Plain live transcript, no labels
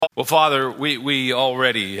Well, Father, we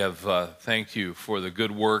already have thanked you for the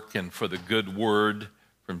good work and for the good word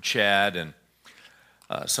from Chad and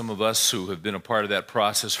some of us who have been a part of that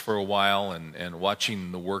process for a while and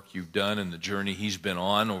watching the work you've done and the journey he's been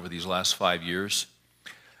on over these last 5 years.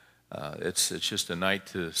 It's just a night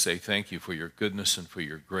to say thank you for your goodness and for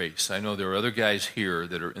your grace. I know there are other guys here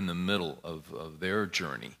that are in the middle of their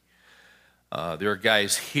journey. There are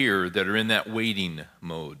guys here that are in that waiting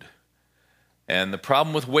mode. And the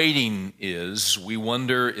problem with waiting is we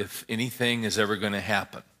wonder if anything is ever going to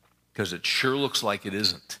happen, because it sure looks like it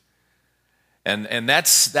isn't. And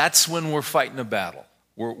that's when we're fighting a battle.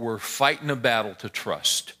 We're fighting a battle to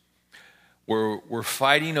trust. We're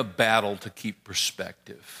fighting a battle to keep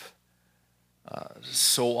perspective.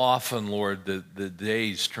 So often, Lord, the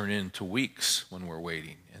days turn into weeks when we're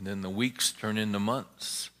waiting, and then the weeks turn into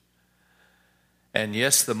months. And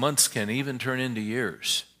yes, the months can even turn into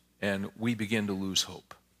years. And we begin to lose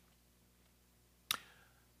hope.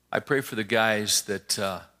 I pray for the guys that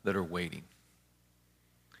are waiting.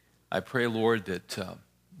 I pray, Lord,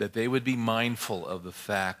 that they would be mindful of the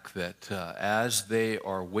fact that as they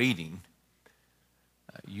are waiting,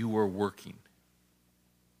 you are working.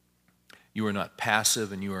 You are not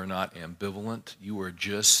passive and you are not ambivalent. You are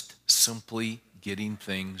just simply getting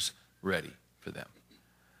things ready for them.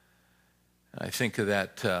 I think of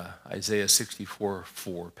that Isaiah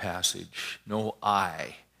 64:4 passage. No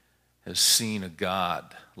eye has seen a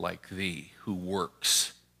God like thee who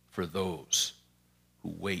works for those who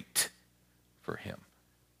wait for him.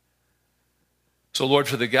 So, Lord,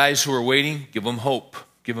 for the guys who are waiting, give them hope.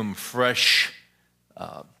 Give them fresh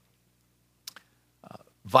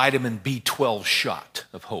vitamin B12 shot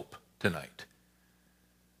of hope tonight.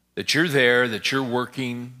 That you're there, that you're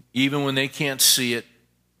working, even when they can't see it.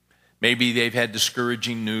 Maybe they've had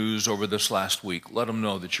discouraging news over this last week. Let them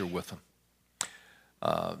know that you're with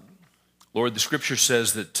them. Lord, the scripture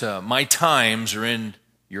says that my times are in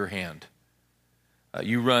your hand.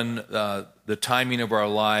 You run the timing of our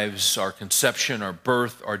lives, our conception, our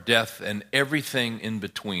birth, our death, and everything in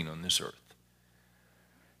between on this earth.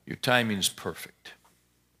 Your timing is perfect.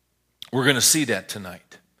 We're going to see that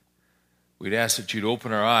tonight. We'd ask that you'd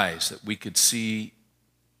open our eyes, that we could see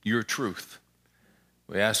your truth.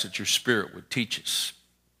 We ask that your Spirit would teach us.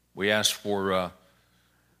 We ask for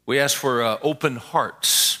open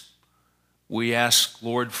hearts. We ask,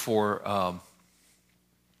 Lord, for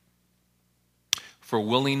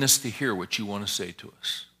willingness to hear what you want to say to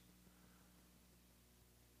us.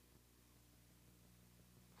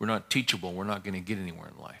 We're not teachable. We're not going to get anywhere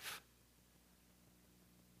in life.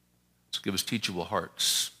 So give us teachable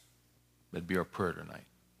hearts. That'd be our prayer tonight.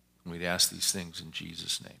 And we'd ask these things in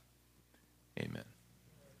Jesus' name. Amen.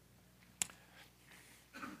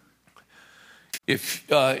 If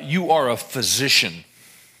you are a physician,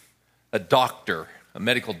 a doctor, a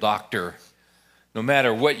medical doctor, no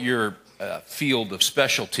matter what your field of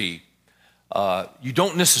specialty, you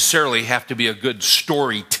don't necessarily have to be a good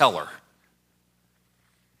storyteller.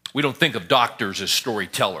 We don't think of doctors as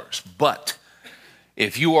storytellers, but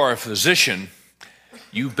if you are a physician,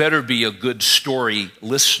 you better be a good story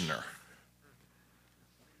listener.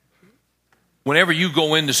 Whenever you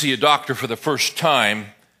go in to see a doctor for the first time,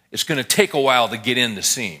 it's going to take a while to get in to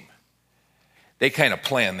see him. They kind of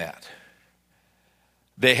plan that.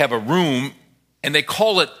 They have a room, and they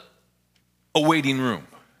call it a waiting room.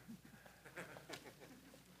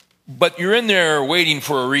 But you're in there waiting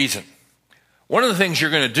for a reason. One of the things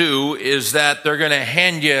you're going to do is that they're going to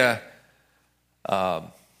hand you,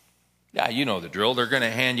 you know the drill. They're going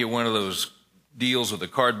to hand you one of those deals with a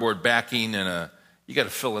cardboard backing, and you got to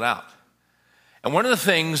fill it out. And one of the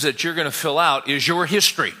things that you're going to fill out is your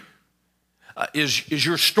history, is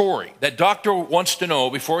your story. That doctor wants to know,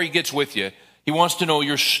 before he gets with you, he wants to know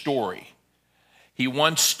your story. He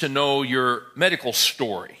wants to know your medical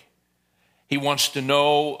story. He wants to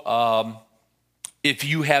know if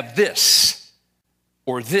you have this,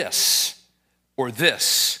 or this, or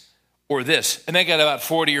this, or this. And they got about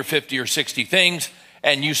 40 or 50 or 60 things,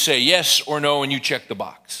 and you say yes or no, and you check the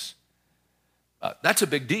box. That's a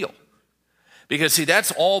big deal. Because, see,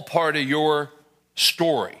 that's all part of your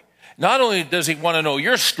story. Not only does he want to know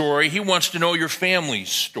your story, he wants to know your family's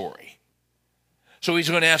story. So he's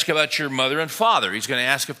going to ask about your mother and father. He's going to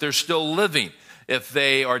ask if they're still living. If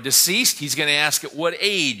they are deceased, he's going to ask at what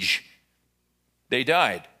age they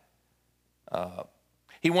died.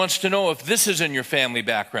 He wants to know if this is in your family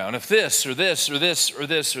background, if this or this or this or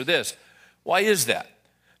this or this. Why is that?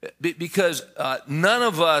 Because none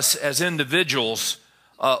of us as individuals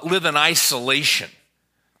live in isolation.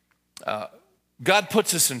 God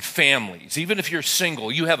puts us in families. Even if you're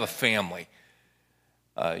single, you have a family.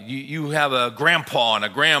 You have a grandpa and a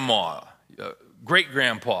grandma, a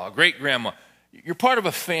great-grandpa, a great-grandma. You're part of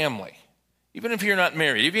a family. Even if you're not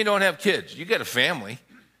married, if you don't have kids, you got a family.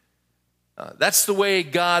 That's the way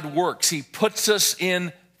God works. He puts us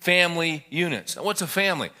in family units. Now, what's a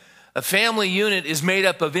family? A family unit is made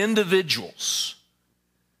up of individuals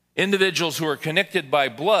who are connected by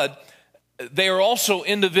blood. They are also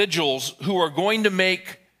individuals who are going to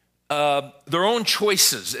make their own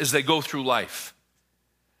choices as they go through life.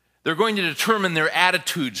 They're going to determine their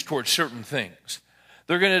attitudes towards certain things.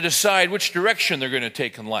 They're going to decide which direction they're going to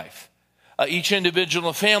take in life. Each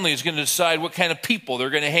individual family is going to decide what kind of people they're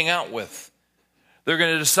going to hang out with. They're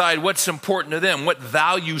going to decide what's important to them, what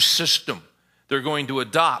value system they're going to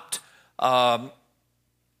adopt. That's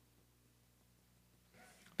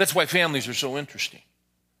why families are so interesting.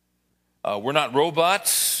 We're not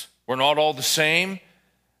robots. We're not all the same.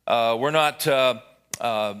 We're not,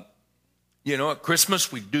 at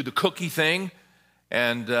Christmas we do the cookie thing.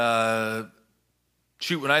 And when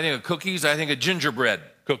I think of cookies, I think of gingerbread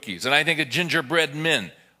cookies. And I think of gingerbread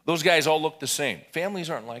men. Those guys all look the same.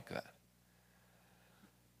 Families aren't like that.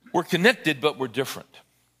 We're connected, but we're different.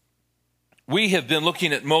 We have been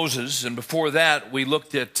looking at Moses, and before that, we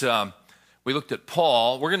looked at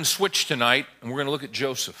Paul. We're going to switch tonight, and we're going to look at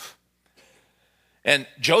Joseph. And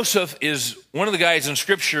Joseph is one of the guys in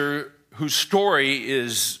Scripture whose story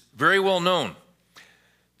is very well known.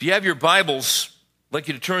 If you have your Bibles, I'd like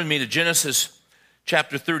you to turn with me to Genesis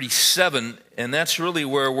chapter 37, and that's really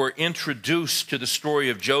where we're introduced to the story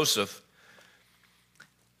of Joseph.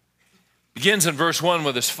 Begins in verse 1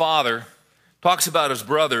 with his father, talks about his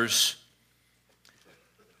brothers.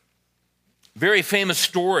 Very famous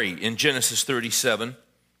story in Genesis 37.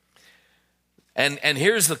 And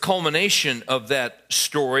here's the culmination of that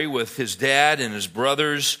story with his dad and his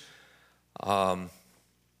brothers.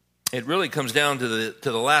 It really comes down to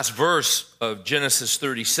the last verse of Genesis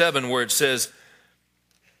 37 where it says,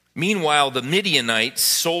 "Meanwhile, the Midianites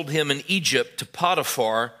sold him in Egypt to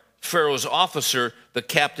Potiphar, Pharaoh's officer, the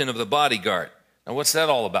captain of the bodyguard." Now, what's that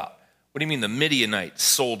all about? What do you mean the Midianites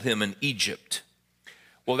sold him in Egypt?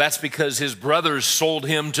 Well, that's because his brothers sold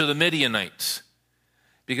him to the Midianites.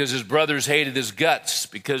 Because his brothers hated his guts.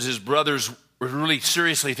 Because his brothers were really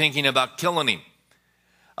seriously thinking about killing him.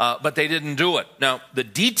 But they didn't do it. Now, the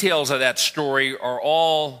details of that story are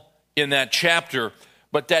all in that chapter.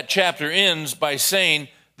 But that chapter ends by saying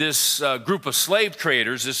this group of slave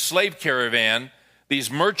traders, this slave caravan,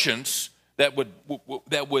 these merchants that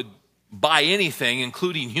would buy anything,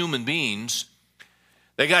 including human beings,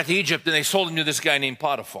 they got to Egypt and they sold him to this guy named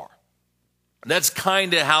Potiphar. That's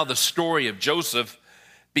kind of how the story of Joseph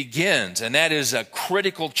begins, and that is a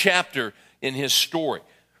critical chapter in his story.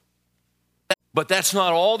 But that's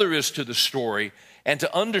not all there is to the story, and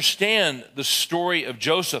to understand the story of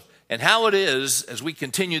Joseph and how it is, as we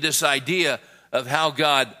continue this idea of how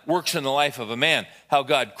God works in the life of a man, how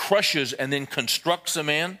God crushes and then constructs a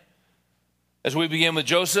man. As we begin with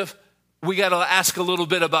Joseph, we got to ask a little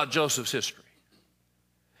bit about Joseph's history.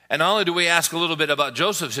 And not only do we ask a little bit about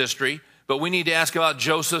Joseph's history, but we need to ask about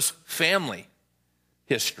Joseph's family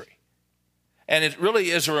history. And it really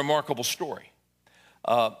is a remarkable story.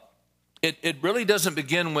 It really doesn't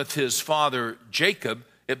begin with his father Jacob.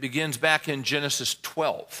 It begins back in Genesis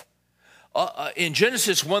 12. In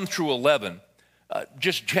Genesis 1 through 11,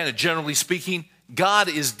 just kind of generally speaking, God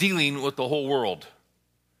is dealing with the whole world.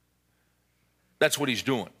 That's what he's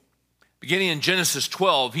doing. Beginning in Genesis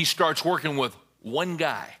 12, he starts working with one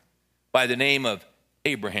guy by the name of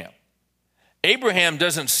Abraham. Abraham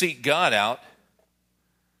doesn't seek God out.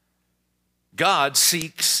 God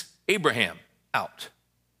seeks Abraham out.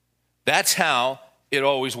 That's how it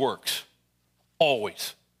always works.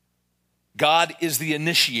 Always. God is the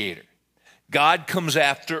initiator. God comes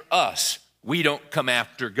after us. We don't come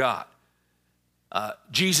after God.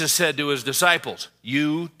 Jesus said to his disciples,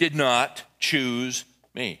 "You did not choose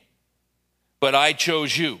me, but I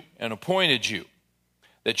chose you and appointed you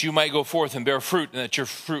that you might go forth and bear fruit and that your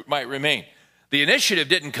fruit might remain." The initiative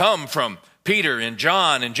didn't come from Peter and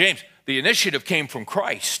John and James. The initiative came from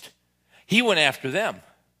Christ. He went after them.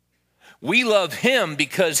 We love him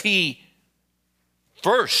because he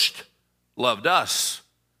first loved us,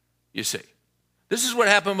 you see. This is what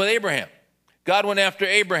happened with Abraham. God went after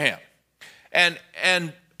Abraham. And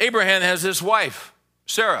Abraham has this wife,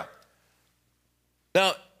 Sarah.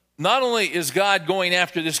 Now, not only is God going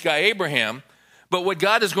after this guy Abraham, but what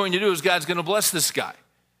God is going to do is God's going to bless this guy.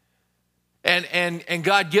 And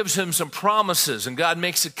God gives him some promises, and God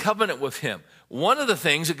makes a covenant with him. One of the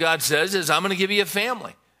things that God says is, I'm going to give you a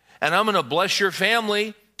family, and I'm going to bless your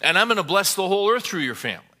family, and I'm going to bless the whole earth through your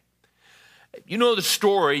family. You know the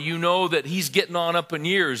story. You know that he's getting on up in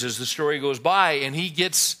years as the story goes by, and he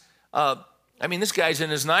gets, this guy's in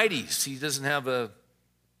his 90s. He doesn't have a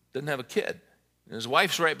kid. And his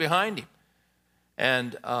wife's right behind him.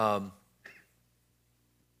 And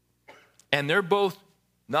they're both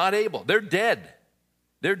not able. They're dead.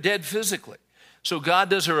 They're dead physically. So God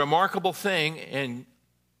does a remarkable thing and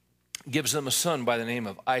gives them a son by the name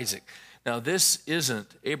of Isaac. Now, this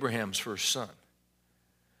isn't Abraham's first son.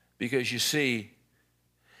 Because you see,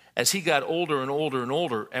 as he got older and older and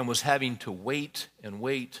older and was having to wait and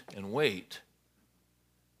wait and wait,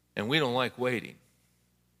 and we don't like waiting.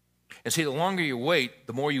 And see, the longer you wait,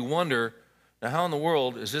 the more you wonder, now how in the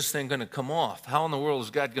world is this thing going to come off? How in the world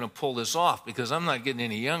is God going to pull this off? Because I'm not getting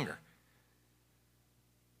any younger.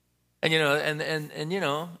 And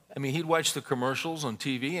he'd watch the commercials on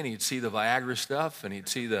TV, and he'd see the Viagra stuff, and he'd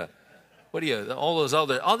see all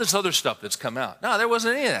this other stuff that's come out. No, there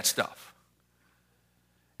wasn't any of that stuff.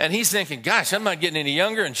 And he's thinking, gosh, I'm not getting any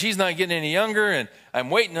younger, and she's not getting any younger, and I'm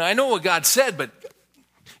waiting. And I know what God said, but,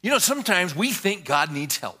 sometimes we think God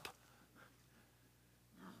needs help.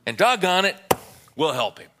 And doggone it, we'll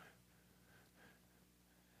help him.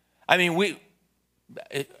 We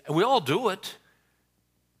all do it.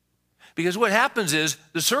 Because what happens is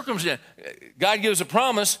the circumstance, God gives a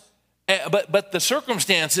promise, but the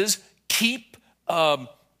circumstances keep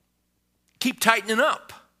tightening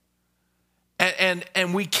up.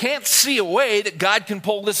 And we can't see a way that God can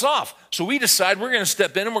pull this off. So we decide we're going to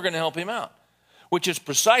step in and we're going to help him out, which is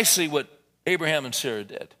precisely what Abraham and Sarah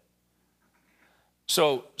did.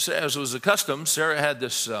 So as was the custom, Sarah had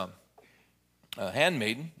this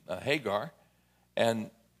handmaiden, Hagar,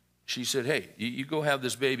 and she said, hey, you go have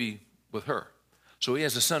this baby with her. So he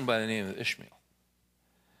has a son by the name of Ishmael.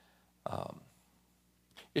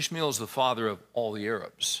 Ishmael is the father of all the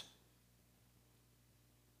Arabs.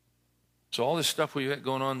 So all this stuff we got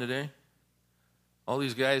going on today, all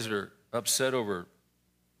these guys that are upset over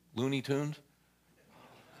Looney Tunes,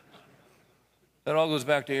 that all goes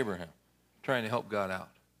back to Abraham, trying to help God out.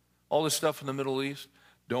 All this stuff in the Middle East,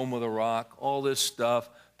 Dome of the Rock, all this stuff,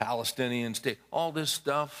 Palestinian state, all this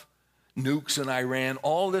stuff, nukes in Iran,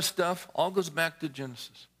 all this stuff, all goes back to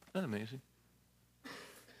Genesis. Isn't that amazing?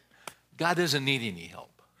 God doesn't need any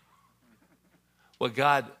help. What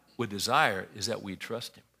God would desire is that we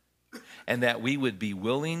trust him and that we would be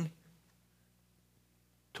willing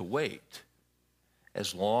to wait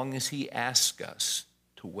as long as he asks us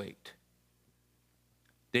to wait.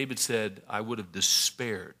 David said, I would have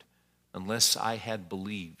despaired unless I had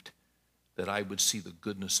believed that I would see the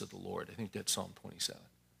goodness of the Lord. I think that's Psalm 27.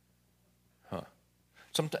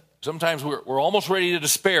 Sometimes we're almost ready to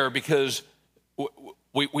despair because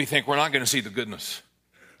we think we're not going to see the goodness.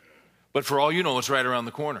 But for all you know, it's right around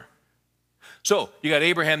the corner. So you got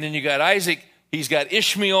Abraham, then you got Isaac, he's got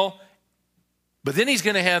Ishmael, but then he's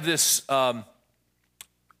going to have this other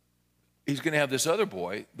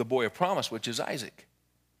boy, the boy of promise, which is Isaac.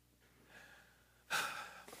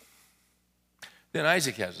 Then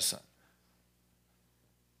Isaac has a son.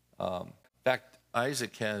 In fact,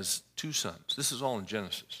 Isaac has two sons. This is all in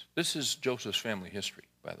Genesis. This is Joseph's family history,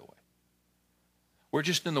 by the way. We're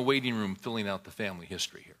just in the waiting room filling out the family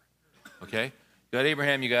history here. Okay? You got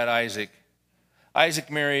Abraham, you got Isaac.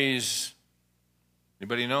 Isaac marries,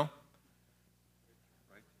 anybody know?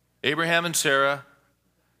 Abraham and Sarah.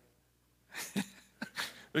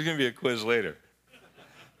 There's going to be a quiz later.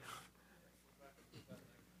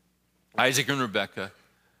 Isaac and Rebekah.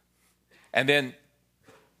 And then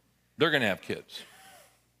they're going to have kids.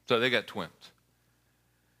 So they got twins.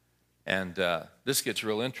 And this gets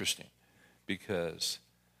real interesting because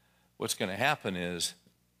what's going to happen is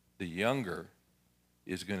the younger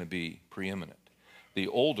is going to be preeminent. The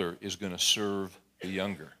older is going to serve the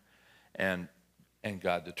younger. And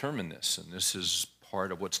God determined this. And this is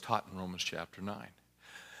part of what's taught in Romans chapter 9.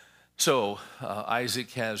 So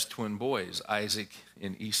Isaac has twin boys, Isaac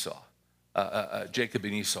and Esau. Jacob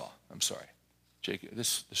and Esau, I'm sorry. Jacob,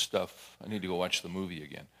 this stuff, I need to go watch the movie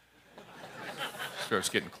again. Starts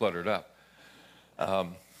getting cluttered up.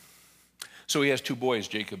 So he has two boys,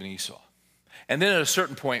 Jacob and Esau. And then at a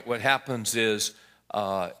certain point, what happens is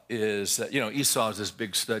that, Esau is this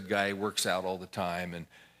big stud guy, he works out all the time, and,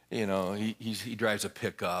 he drives a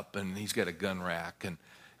pickup, and he's got a gun rack, and,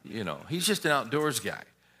 he's just an outdoors guy.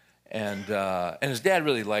 And his dad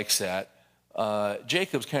really likes that.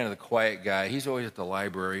 Jacob's kind of the quiet guy. He's always at the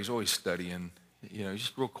library. He's always studying. He's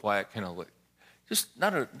just real quiet, kind of like, he's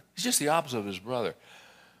just the opposite of his brother.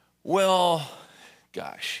 Well,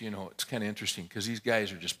 gosh, it's kind of interesting because these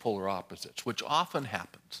guys are just polar opposites, which often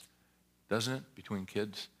happens, doesn't it, between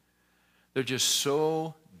kids? They're just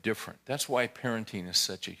so different. That's why parenting is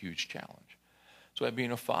such a huge challenge. That's why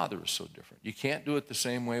being a father is so different. You can't do it the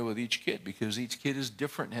same way with each kid because each kid is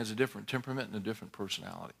different and has a different temperament and a different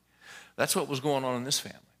personality. That's what was going on in this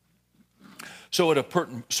family. So at a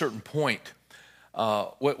certain point,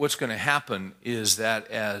 what's going to happen is that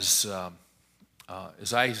as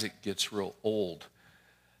Isaac gets real old,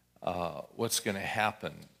 what's going to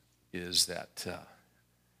happen is that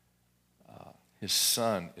his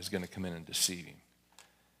son is going to come in and deceive him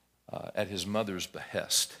at his mother's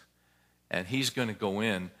behest. And he's going to go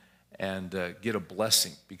in and get a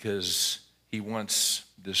blessing because he wants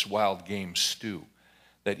this wild game stew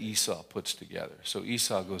that Esau puts together. So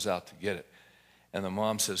Esau goes out to get it. And the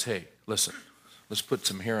mom says, hey, listen, let's put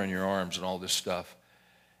some hair on your arms and all this stuff.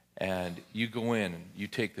 And you go in and you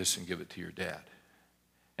take this and give it to your dad.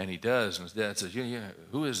 And he does. And his dad says, yeah,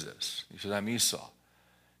 who is this? He says, I'm Esau.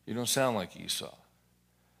 You don't sound like Esau.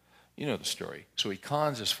 You know the story. So he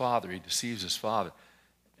cons his father. He deceives his father.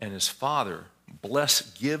 And his father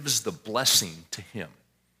gives the blessing to him.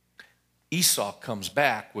 Esau comes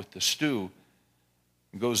back with the stew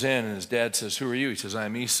and goes in, and his dad says, who are you? He says,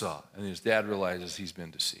 I'm Esau. And his dad realizes he's been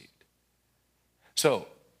deceived. So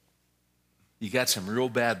you got some real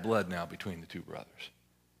bad blood now between the two brothers.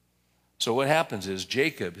 So what happens is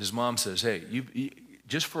Jacob, his mom says, hey, you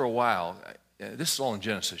just for a while, this is all in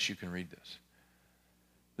Genesis, you can read this.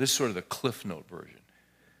 This is sort of the Cliff Note version.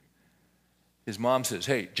 His mom says,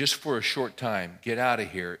 hey, just for a short time, get out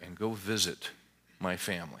of here and go visit my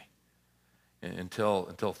family until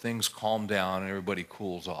things calm down and everybody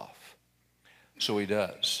cools off. So he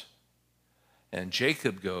does. And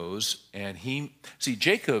Jacob goes, and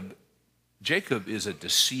Jacob is a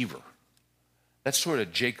deceiver. That's sort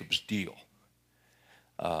of Jacob's deal.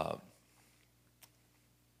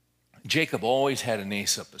 Jacob always had an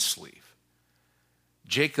ace up his sleeve.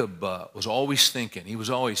 Jacob was always thinking. He was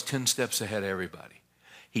always 10 steps ahead of everybody.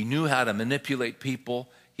 He knew how to manipulate people.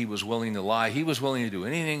 He was willing to lie. He was willing to do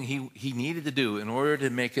anything he needed to do in order to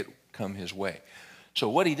make it come his way. So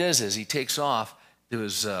what he does is he takes off to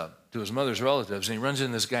his mother's relatives, and he runs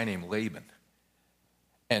into this guy named Laban.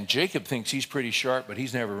 And Jacob thinks he's pretty sharp, but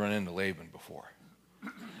he's never run into Laban before.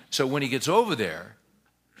 So when he gets over there,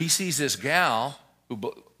 he sees this gal,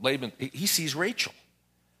 he sees Rachel.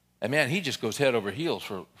 And man, he just goes head over heels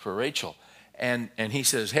for Rachel. And he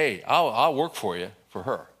says, hey, I'll work for you for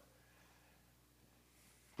her.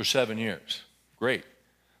 For 7 years. Great.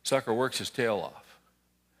 Sucker works his tail off.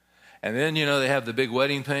 And then, they have the big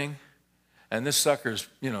wedding thing. And this sucker's,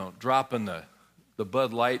 dropping the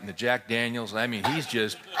Bud Light and the Jack Daniels. I mean,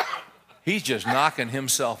 he's just knocking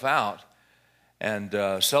himself out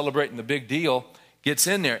and celebrating the big deal. Gets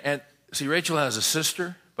in there. And see, Rachel has a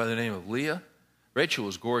sister by the name of Leah. Rachel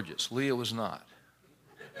was gorgeous. Leah was not.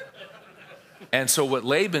 And so what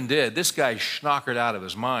Laban did, this guy schnockered out of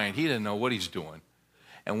his mind. He didn't know what he's doing.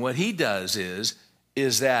 And what he does is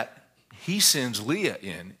that he sends Leah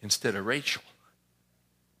in instead of Rachel.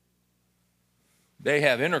 They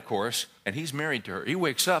have intercourse, and he's married to her. He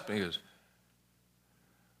wakes up and he goes,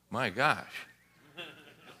 my gosh.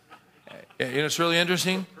 It's really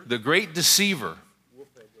interesting. The great deceiver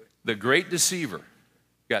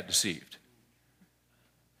got deceived.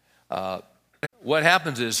 What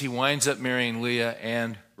happens is he winds up marrying Leah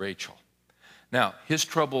and Rachel. Now, his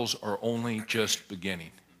troubles are only just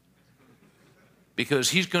beginning. Because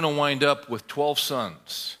he's going to wind up with 12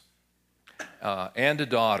 sons and a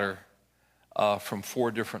daughter from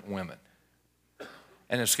 4 different women.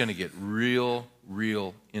 And it's going to get real,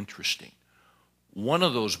 real interesting. One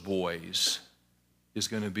of those boys is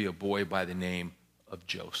going to be a boy by the name of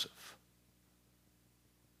Joseph.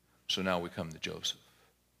 So now we come to Joseph.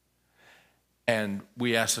 And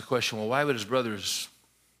we ask the question, well, why would his brothers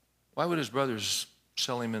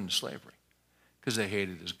sell him into slavery? Because they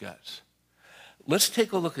hated his guts. Let's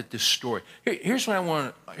take a look at this story. Here's kind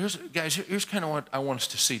of what I want us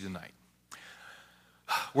to see tonight.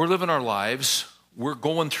 We're living our lives. We're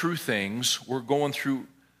going through things. We're going through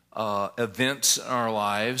events in our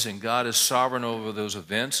lives, and God is sovereign over those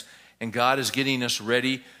events, and God is getting us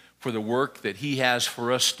ready for the work that He has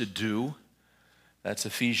for us to do. That's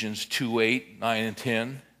Ephesians 2:8, 9, and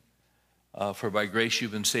 10. For by grace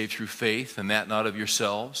you've been saved through faith, and that not of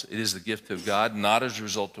yourselves. It is the gift of God, not as a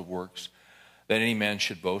result of works, that any man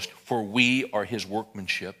should boast. For we are His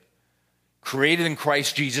workmanship, created in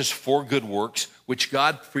Christ Jesus for good works, which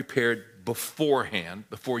God prepared beforehand,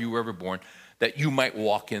 before you were ever born, that you might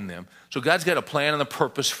walk in them. So God's got a plan and a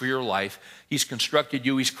purpose for your life. He's constructed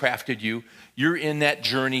you. He's crafted you. You're in that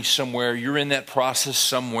journey somewhere. You're in that process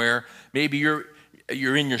somewhere. Maybe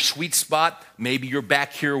you're in your sweet spot. Maybe you're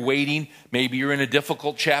back here waiting. Maybe you're in a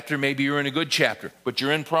difficult chapter. Maybe you're in a good chapter, but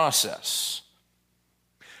you're in process.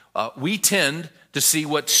 We tend to see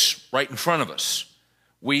what's right in front of us.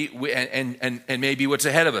 And maybe what's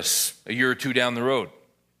ahead of us a year or two down the road,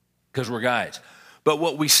 because we're guys. But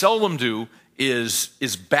what we seldom do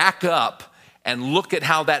is back up and look at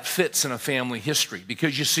how that fits in a family history.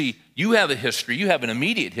 Because you see, you have a history, you have an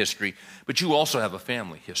immediate history, but you also have a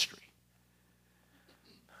family history.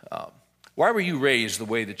 Why were you raised the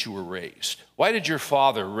way that you were raised? Why did your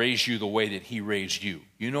father raise you the way that he raised you?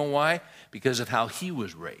 You know why? Because of how he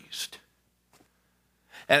was raised.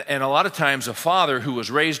 And a lot of times a father who was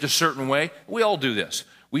raised a certain way, we all do this.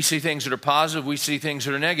 We see things that are positive, we see things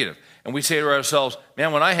that are negative. And we say to ourselves,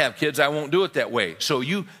 man, when I have kids, I won't do it that way. So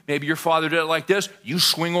maybe your father did it like this, you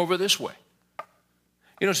swing over this way.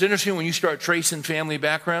 You know, it's interesting when you start tracing family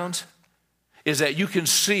backgrounds, is that you can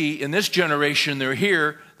see in this generation they're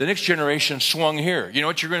here, the next generation swung here. You know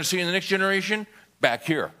what you're going to see in the next generation? Back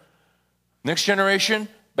here. Next generation,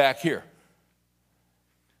 back here.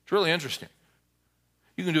 It's really interesting.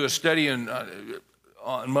 You can do a study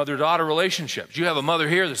on mother-daughter relationships. You have a mother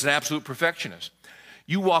here that's an absolute perfectionist.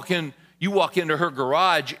 You walk into her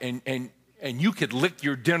garage and you could lick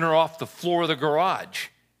your dinner off the floor of the garage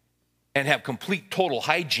and have complete total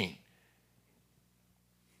hygiene.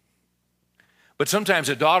 But sometimes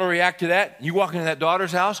a daughter reacts to that. You walk into that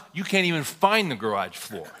daughter's house, you can't even find the garage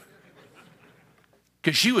floor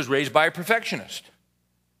because she was raised by a perfectionist.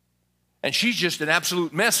 And she's just an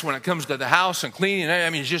absolute mess when it comes to the house and cleaning. I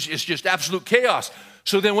mean, it's just absolute chaos.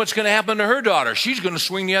 So then what's going to happen to her daughter? She's going to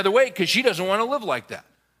swing the other way because she doesn't want to live like that.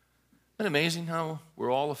 Isn't it amazing how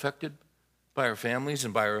we're all affected by our families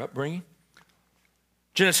and by our upbringing?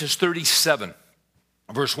 Genesis 37,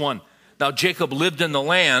 verse 1. Now Jacob lived in the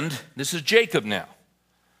land, this is Jacob now,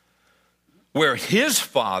 where his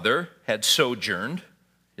father had sojourned,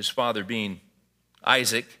 his father being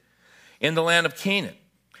Isaac, in the land of Canaan.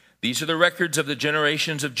 These are the records of the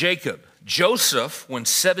generations of Jacob. Joseph, when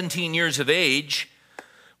 17 years of age,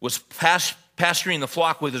 was pasturing the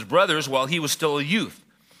flock with his brothers while he was still a youth,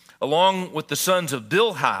 along with the sons of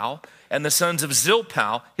Bilhah and the sons of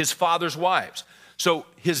Zilpah, his father's wives. So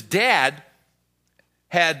his dad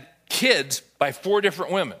had kids by 4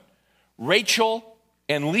 different women, Rachel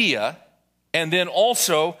and Leah, and then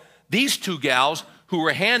also these 2 gals who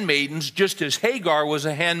were handmaidens, just as Hagar was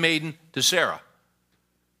a handmaiden to Sarah.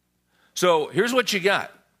 So here's what you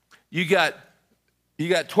got. You got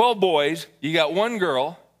 12 boys, you got 1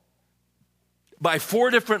 girl by 4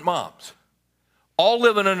 different moms, all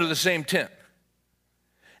living under the same tent.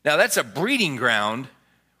 Now that's a breeding ground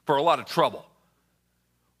for a lot of trouble,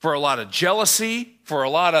 for a lot of jealousy, for a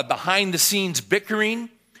lot of behind the scenes bickering,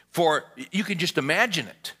 you can just imagine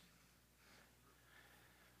it.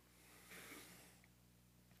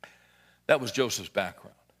 That was Joseph's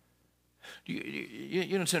background.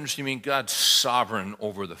 You know what's interesting? I mean, God's sovereign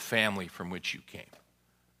over the family from which you came.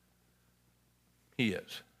 He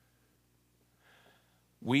is.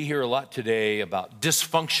 We hear a lot today about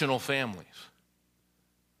dysfunctional families.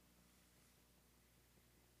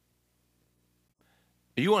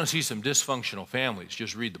 If you want to see some dysfunctional families,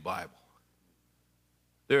 just read the Bible.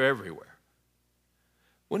 They're everywhere.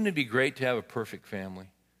 Wouldn't it be great to have a perfect family?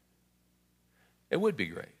 It would be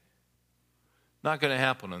great. Not going to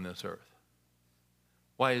happen on this earth.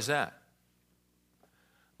 Why is that?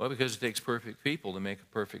 Well, because it takes perfect people to make a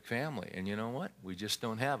perfect family. And you know what? We just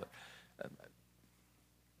don't have it.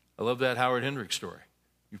 I love that Howard Hendricks story.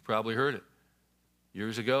 You've probably heard it.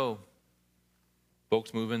 Years ago,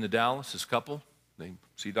 folks move into Dallas, this couple. They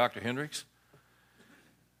see Dr. Hendricks,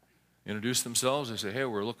 introduce themselves. They say, hey,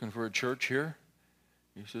 we're looking for a church here.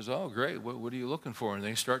 He says, oh, great. What are you looking for? And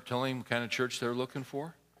they start telling him what kind of church they're looking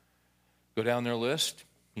for. Go down their list.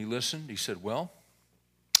 He listened. He said, well,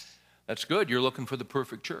 that's good. You're looking for the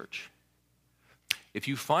perfect church. If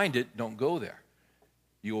you find it, don't go there.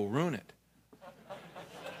 You will ruin it.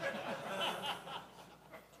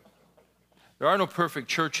 There are no perfect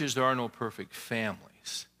churches. There are no perfect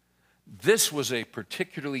families. This was a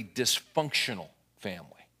particularly dysfunctional family.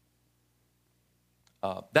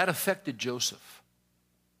 That affected Joseph.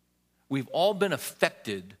 We've all been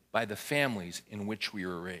affected by the families in which we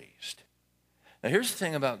were raised. Now, here's the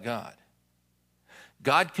thing about God.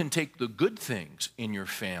 God can take the good things in your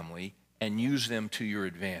family and use them to your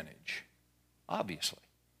advantage, obviously.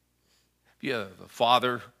 If you have a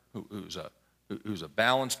father who's a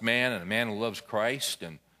balanced man and a man who loves Christ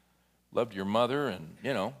and loved your mother and,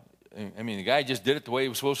 you know, I mean, the guy just did it the way he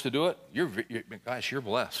was supposed to do it, you're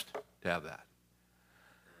blessed to have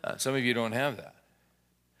that. Some of you don't have that.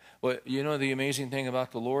 Well, you know the amazing thing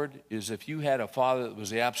about the Lord is if you had a father that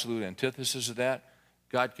was the absolute antithesis of that,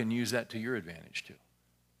 God can use that to your advantage too.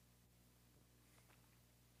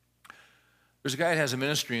 There's a guy that has a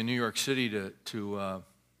ministry in New York City to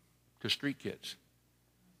street kids,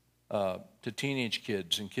 to teenage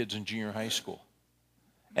kids and kids in junior high school.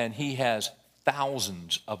 And he has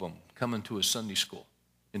thousands of them coming to his Sunday school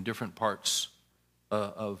in different parts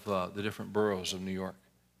of the different boroughs of New York.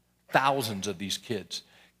 Thousands of these kids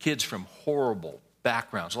from horrible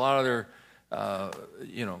backgrounds. A lot of their,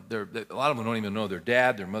 a lot of them don't even know their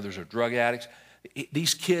dad. Their mothers are drug addicts.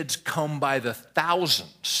 These kids come by the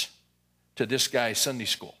thousands to this guy's Sunday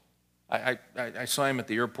school. I saw him at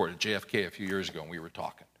the airport at JFK a few years ago, and we were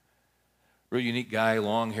talking. Real unique guy,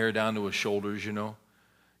 long hair down to his shoulders, you know.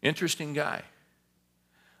 Interesting guy.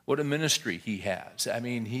 What a ministry he has. I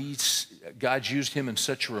mean, God's used him in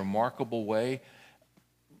such a remarkable way.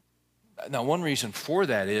 Now, one reason for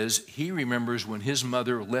that is he remembers when his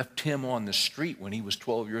mother left him on the street when he was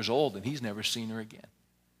 12 years old, and he's never seen her again.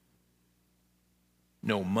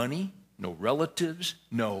 No money, no relatives,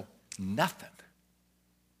 no nothing.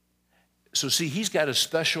 So see, he's got a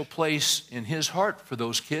special place in his heart for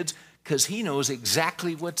those kids because he knows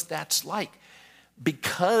exactly what that's like.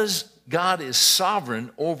 Because God is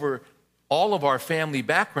sovereign over all of our family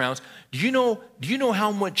backgrounds, do you know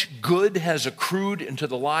how much good has accrued into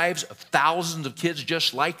the lives of thousands of kids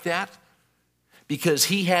just like that? Because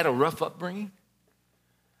he had a rough upbringing?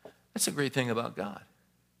 That's a great thing about God.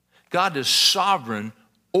 God is sovereign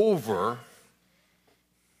over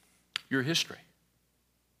your history.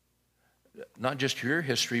 Not just your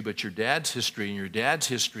history, but your dad's history and your dad's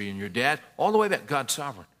history and your dad, all the way back. God's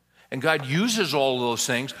sovereign. And God uses all of those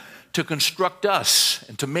things to construct us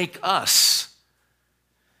and to make us.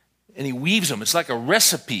 And he weaves them. It's like a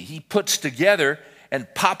recipe he puts together and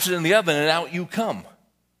pops it in the oven and out you come.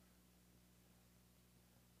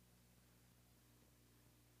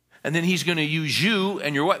 And then he's going to use you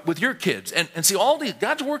and your wife with your kids. And see,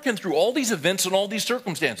 God's working through all these events and all these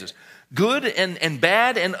circumstances. Good and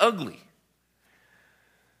bad and ugly.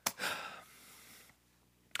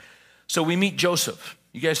 So we meet Joseph.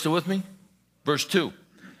 You guys still with me? Verse 2.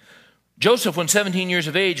 Joseph, when 17 years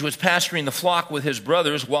of age, was pasturing the flock with his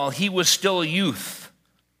brothers while he was still a youth.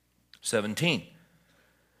 17.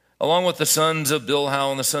 Along with the sons of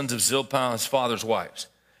Bilhah and the sons of Zilpah, his father's wives.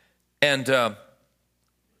 And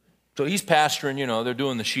so he's pasturing, they're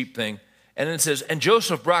doing the sheep thing. And then it says, and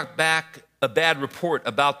Joseph brought back a bad report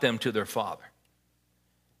about them to their father.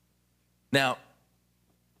 Now,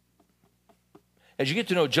 as you get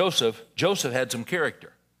to know Joseph had some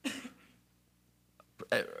character.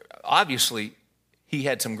 Obviously, he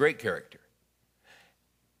had some great character.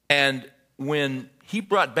 And when he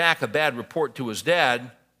brought back a bad report to his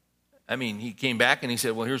dad, he came back and he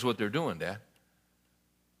said, well, here's what they're doing, Dad.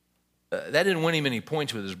 That didn't win him any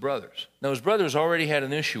points with his brothers. Now, his brothers already had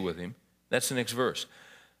an issue with him. That's the next verse.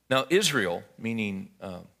 Now, Israel, meaning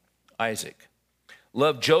Isaac,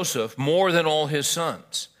 loved Joseph more than all his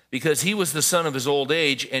sons because he was the son of his old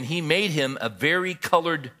age, and he made him a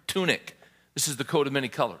vari-colored tunic. This is the coat of many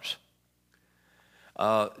colors.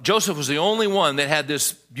 Joseph was the only one that had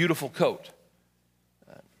this beautiful coat.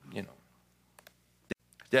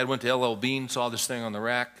 Dad went to L.L. Bean, saw this thing on the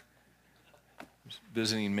rack. He was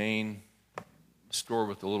visiting Maine, store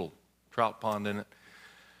with a little trout pond in it.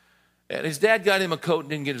 And his dad got him a coat and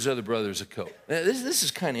didn't get his other brothers a coat. Now, this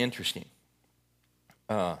is kind of interesting.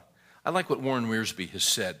 I like what Warren Wiersbe has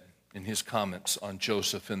said in his comments on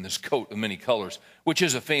Joseph and this coat of many colors, which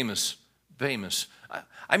is a famous.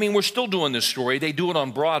 We're still doing this story. They do it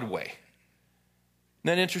on Broadway. Isn't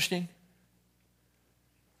that interesting?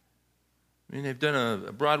 They've done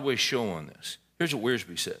a Broadway show on this. Here's what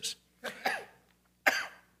Wiersbe says.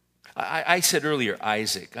 I said earlier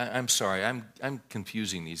Isaac. I'm sorry. I'm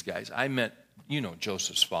confusing these guys. I meant,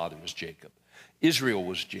 Joseph's father was Jacob. Israel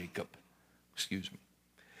was Jacob. Excuse me.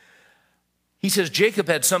 He says Jacob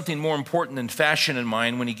had something more important than fashion in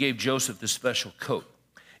mind when he gave Joseph this special coat.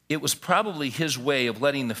 It was probably his way of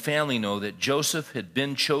letting the family know that Joseph had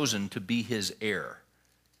been chosen to be his heir.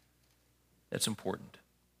 That's important.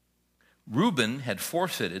 Reuben had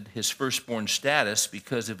forfeited his firstborn status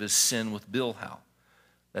because of his sin with Bilhah.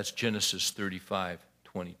 That's Genesis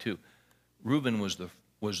 35:22. Reuben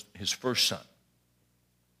was his first son,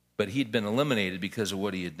 but he'd been eliminated because of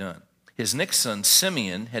what he had done. His next son,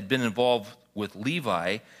 Simeon, had been involved with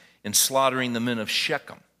Levi in slaughtering the men of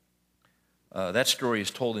Shechem. That story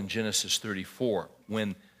is told in Genesis 34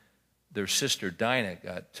 when their sister Dinah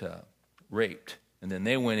got raped. And then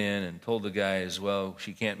they went in and told the guys, well,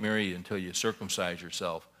 she can't marry you until you circumcise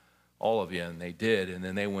yourself. all of you, and they did, and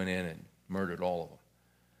then they went in and murdered all of them.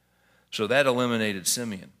 So that eliminated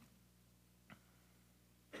Simeon.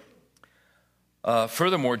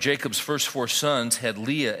 Furthermore, Jacob's first 4 sons had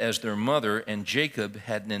Leah as their mother, and Jacob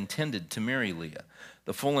hadn't intended to marry Leah.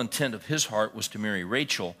 The full intent of his heart was to marry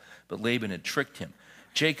Rachel, but Laban had tricked him.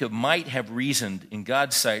 Jacob might have reasoned, in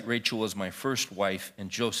God's sight, Rachel was my first wife, and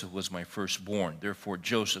Joseph was my firstborn. Therefore,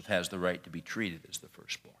 Joseph has the right to be treated as the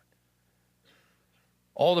firstborn.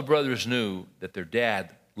 All the brothers knew that their dad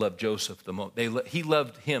loved Joseph the most. He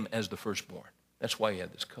loved him as the firstborn. That's why he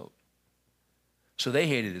had this coat. So they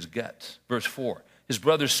hated his guts. Verse 4, his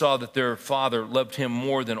brothers saw that their father loved him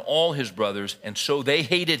more than all his brothers, and so they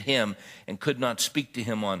hated him and could not speak to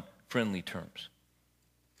him on friendly terms.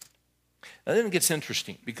 Now then it gets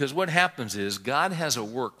interesting, because what happens is God has a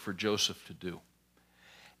work for Joseph to do.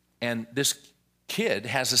 And this kid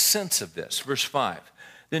has a sense of this. Verse 5,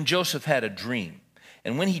 then Joseph had a dream,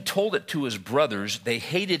 and when he told it to his brothers, they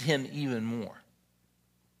hated him even more.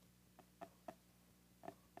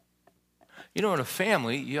 You know, in a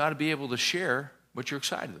family, you ought to be able to share what you're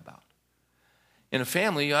excited about. In a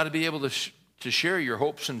family, you ought to be able to share your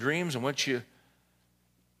hopes and dreams and what you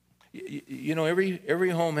know, every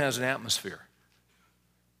home has an atmosphere.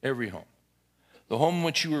 Every home. The home in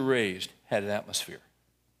which you were raised had an atmosphere.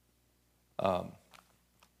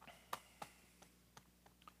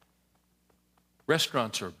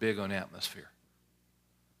 Restaurants are big on atmosphere.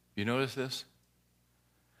 You notice this?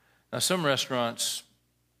 Now, some restaurants,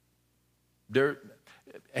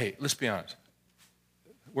 hey, let's be honest.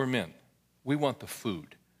 We're men. We want the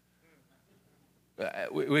food.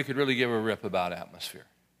 We could really give a rip about atmosphere.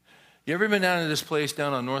 You ever been down to this place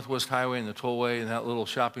down on Northwest Highway in the tollway in that little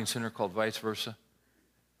shopping center called Vice Versa?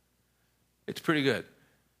 It's pretty good.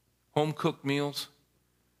 Home-cooked meals.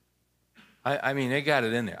 I mean, they got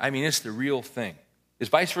it in there. I mean, it's the real thing. Is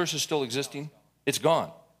Vice Versa still existing? It's gone.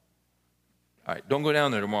 All right, don't go down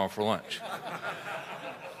there tomorrow for lunch.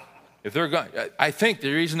 If they're gone, I think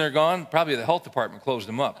the reason they're gone, probably the health department closed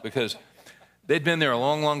them up because they'd been there a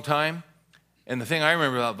long, long time. And the thing I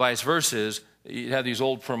remember about Vice Versa is you had these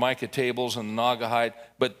old Formica tables and the Naugahyde,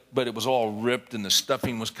 but it was all ripped and the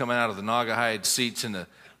stuffing was coming out of the Naugahyde seats and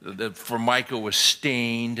the Formica was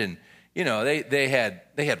stained, and you know they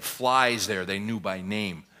had flies there they knew by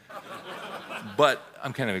name. But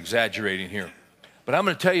I'm kind of exaggerating here. But I'm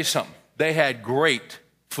going to tell you something. They had great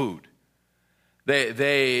food.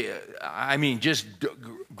 I mean, just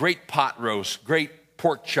great pot roasts, great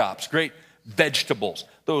pork chops, great vegetables,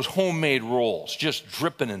 those homemade rolls, just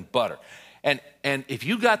dripping in butter. And if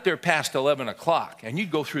you got there past 11 o'clock and you'd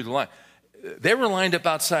go through the line, they were lined up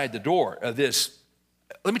outside the door of this.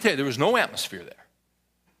 Let me tell you, there was no atmosphere there.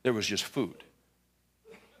 There was just food.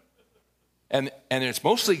 And it's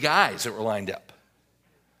mostly guys that were lined up.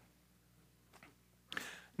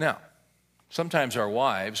 Now, sometimes our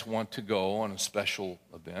wives want to go on a special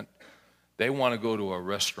event. They want to go to a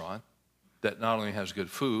restaurant that not only has good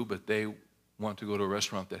food, but they want to go to a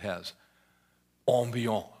restaurant that has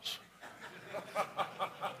ambiance.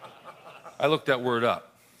 I looked that word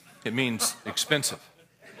up. It means expensive.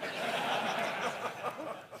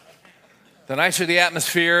 The nicer the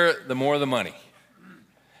atmosphere, the more the money.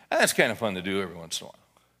 And that's kind of fun to do every once in a while.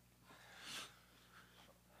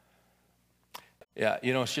 Yeah,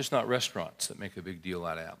 you know, it's just not restaurants that make a big deal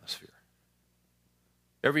out of atmosphere.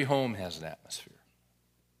 Every home has an atmosphere.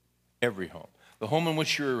 Every home. The home in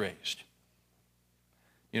which you were raised.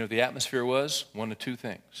 You know what the atmosphere was? One of two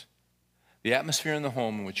things. The atmosphere in the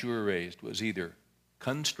home in which you were raised was either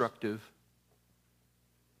constructive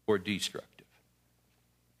or destructive.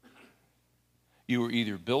 You were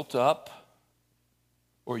either built up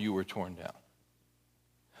or you were torn down.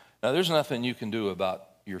 Now, there's nothing you can do about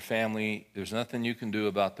your family. There's nothing you can do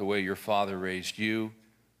about the way your father raised you,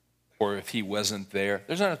 or if he wasn't there.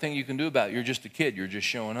 There's not a thing you can do about it. You're just a kid. You're just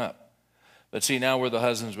showing up. But see, now we're the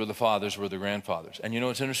husbands, we're the fathers, we're the grandfathers. And you know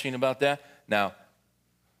what's interesting about that? Now,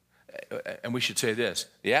 and we should say this,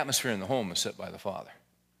 the atmosphere in the home is set by the father.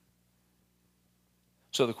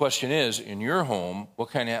 So the question is, in your home, what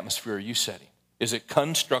kind of atmosphere are you setting? Is it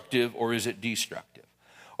constructive or is it destructive?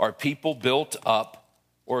 Are people built up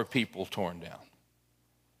or are people torn down?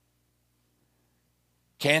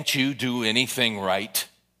 Can't you do anything right?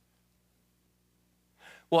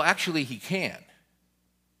 Well, actually, he can.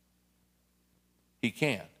 He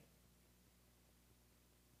can.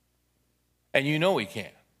 And you know he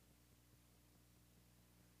can.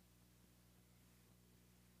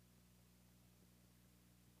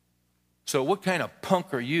 So what kind of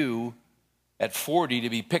punk are you at 40 to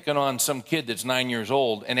be picking on some kid that's 9 years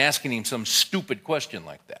old and asking him some stupid question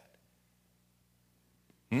like that?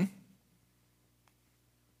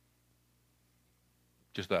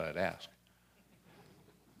 Just thought I'd ask.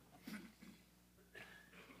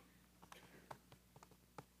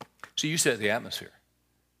 So you set the atmosphere.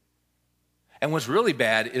 And what's really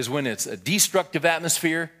bad is when it's a destructive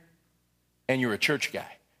atmosphere and you're a church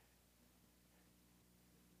guy.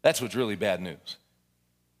 That's what's really bad news.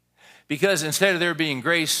 Because instead of there being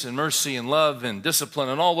grace and mercy and love and discipline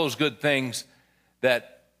and all those good things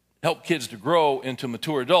that help kids to grow into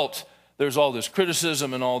mature adults, there's all this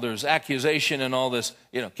criticism and all this accusation and all this,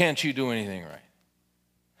 can't you do anything right?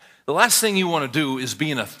 The last thing you want to do is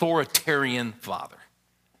be an authoritarian father.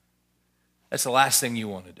 That's the last thing you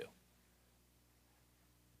want to do.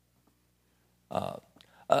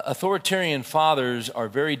 Authoritarian fathers are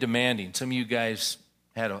very demanding. Some of you guys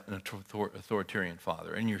had an authoritarian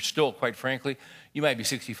father, and you're still, quite frankly, you might be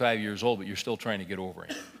 65 years old, but you're still trying to get over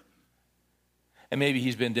him. And maybe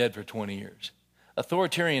he's been dead for 20 years.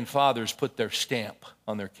 Authoritarian fathers put their stamp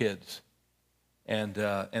on their kids, and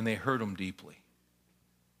they hurt them deeply.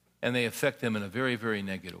 And they affect them in a very, very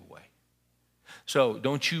negative way. So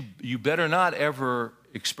you better not ever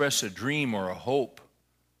express a dream or a hope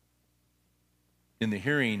in the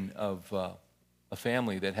hearing of a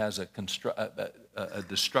family that has a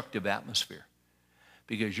destructive atmosphere,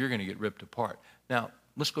 because you're going to get ripped apart. Now,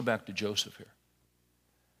 let's go back to Joseph here.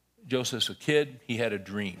 Joseph's a kid. He had a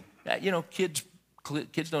dream. Kids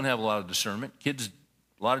don't have a lot of discernment. Kids,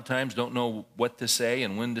 a lot of times, don't know what to say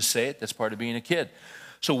and when to say it. That's part of being a kid.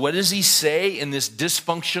 So what does he say in this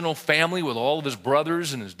dysfunctional family with all of his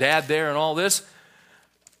brothers and his dad there and all this?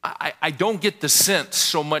 I don't get the sense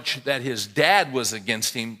so much that his dad was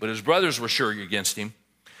against him, but his brothers were sure against him.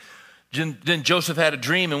 Then Joseph had a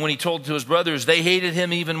dream, and when he told it to his brothers, they hated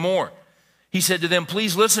him even more. He said to them,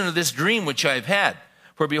 "Please listen to this dream which I have had.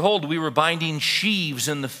 For behold, we were binding sheaves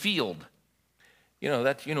in the field." You know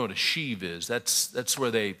what a sheave is. That's where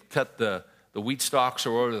they cut the wheat stalks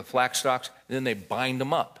or the flax stalks, and then they bind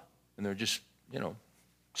them up. And they're just,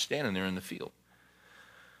 standing there in the field.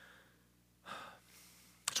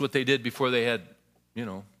 It's what they did before they had,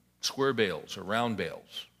 square bales or round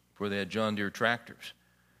bales, before they had John Deere tractors.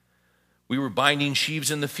 "We were binding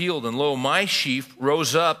sheaves in the field, and lo, my sheaf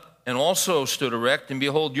rose up and also stood erect, and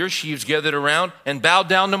behold, your sheaves gathered around and bowed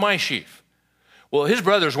down to my sheaf." Well, his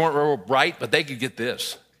brothers weren't real bright, but they could get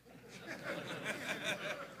this.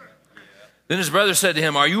 Then his brother said to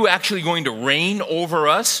him, "Are you actually going to reign over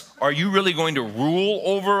us? Are you really going to rule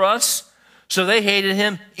over us?" So they hated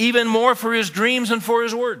him even more for his dreams and for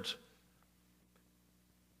his words.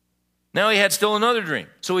 Now he had still another dream.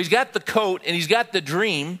 So he's got the coat and he's got the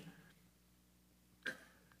dream.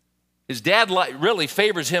 His dad really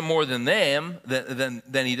favors him more than them,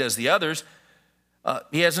 than he does the others.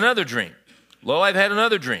 He has another dream. "Lo, I've had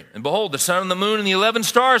another dream. And behold, the sun and the moon and the 11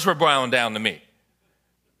 stars were bowing down to me."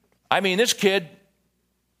 I mean, this kid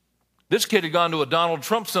had gone to a Donald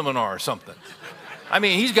Trump seminar or something. I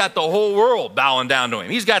mean, he's got the whole world bowing down to him.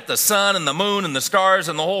 He's got the sun and the moon and the stars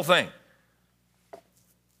and the whole thing.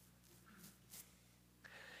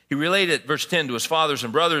 He related, verse 10, to his fathers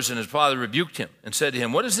and brothers, and his father rebuked him and said to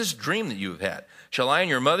him, "What is this dream that you have had? Shall I and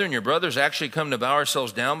your mother and your brothers actually come to bow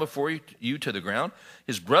ourselves down before you to the ground?"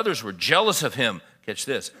 His brothers were jealous of him. Catch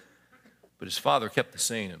this. But his father kept the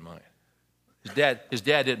saying in mind. His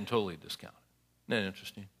dad didn't totally discount it. Isn't that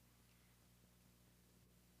interesting?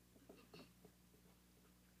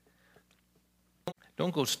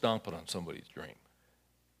 Don't go stomping on somebody's dream.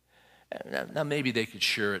 Now maybe they could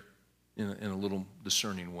share it in a little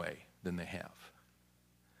discerning way than they have.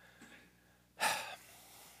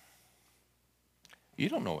 You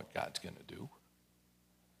don't know what God's going to do,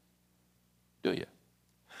 do you?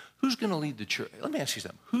 Who's going to lead the church? Let me ask you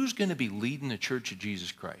something. Who's going to be leading the Church of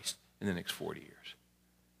Jesus Christ in the next 40 years?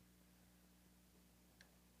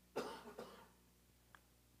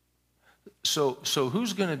 So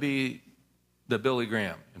who's going to be the Billy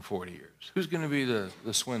Graham in 40 years? Who's going to be the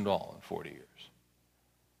Swindoll in 40 years?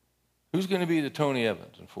 Who's going to be the Tony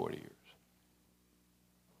Evans in 40 years?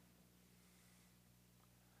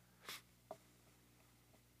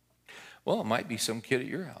 Well, it might be some kid at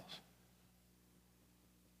your house.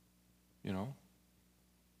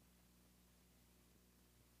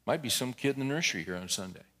 Might be some kid in the nursery here on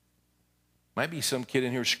Sunday. Might be some kid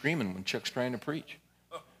in here screaming when Chuck's trying to preach.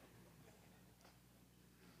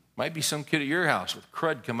 Might be some kid at your house with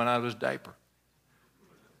crud coming out of his diaper.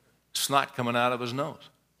 Snot coming out of his nose.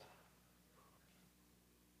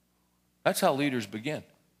 That's how leaders begin.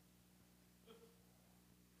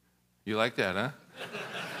 You like that, huh?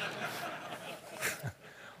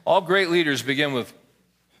 All great leaders begin with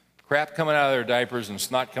crap coming out of their diapers and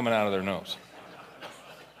snot coming out of their nose.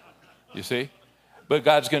 You see? But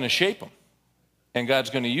God's going to shape them. And God's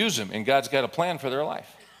going to use them, and God's got a plan for their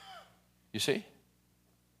life. You see?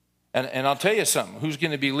 And I'll tell you something, who's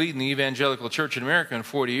going to be leading the evangelical church in America in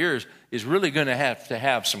 40 years is really going to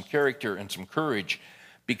have some character and some courage,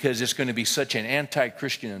 because it's going to be such an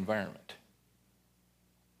anti-Christian environment.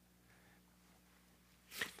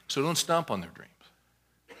 So don't stomp on their dreams.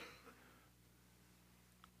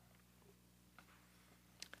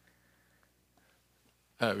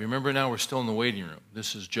 Remember, now we're still in the waiting room.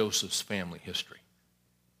 This is Joseph's family history.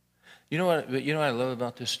 You know what I love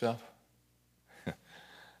about this stuff?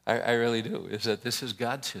 I really do, is that this is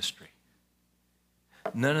God's history.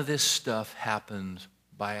 None of this stuff happened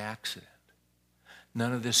by accident.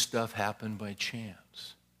 None of this stuff happened by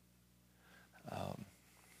chance.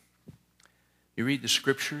 You read the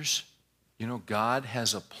scriptures, you know, God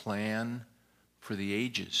has a plan for the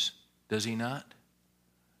ages, does he not?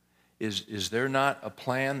 Is there not a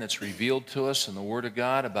plan that's revealed to us in the Word of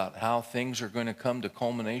God about how things are going to come to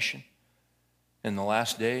culmination in the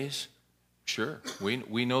last days? Sure,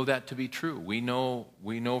 we know that to be true. We know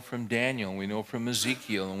from Daniel, and we know from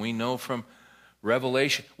Ezekiel, and we know from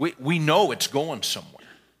Revelation. We know it's going somewhere.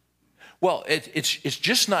 Well, it's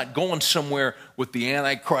just not going somewhere with the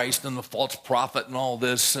Antichrist and the false prophet and all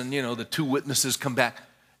this, and, you know, the two witnesses come back.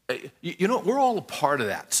 You know, we're all a part of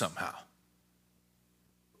that somehow.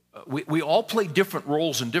 We all play different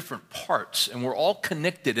roles in different parts, and we're all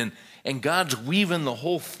connected, and God's weaving the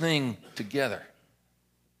whole thing together.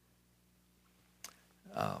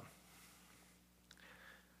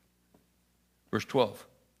 Verse 12.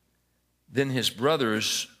 Then his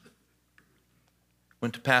brothers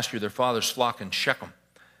went to pasture their father's flock in Shechem.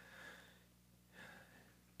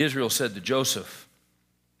 Israel said to Joseph,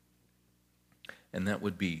 and that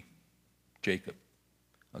would be Jacob.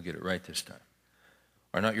 I'll get it right this time.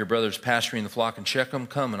 Are not your brothers pasturing the flock in Shechem?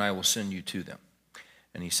 Come, and I will send you to them.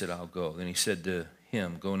 And he said, I'll go. Then he said to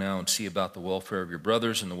him, go now and see about the welfare of your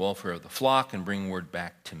brothers and the welfare of the flock, and bring word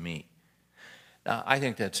back to me. Now, I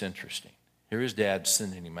think that's interesting. Here his dad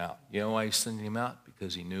sending him out. You know why he's sending him out?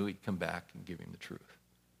 Because he knew he'd come back and give him the truth.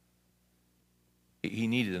 He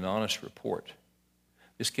needed an honest report.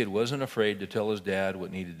 This kid wasn't afraid to tell his dad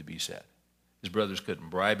what needed to be said. His brothers couldn't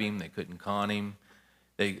bribe him. They couldn't con him.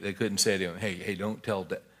 They couldn't say to him, hey, don't tell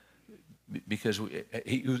Dad. Because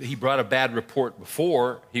he brought a bad report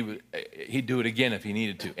before, he'd do it again if he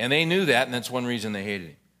needed to. And they knew that, and that's one reason they hated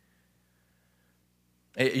him.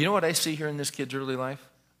 Hey, you know what I see here in this kid's early life?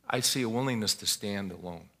 I see a willingness to stand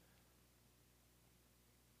alone.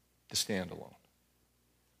 To stand alone.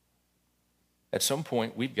 At some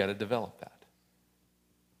point, we've got to develop that.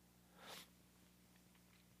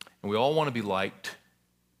 And we all want to be liked,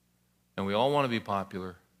 and we all want to be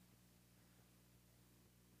popular.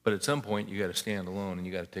 But at some point, you got to stand alone, and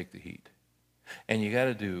you got to take the heat. And you got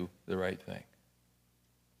to do the right thing.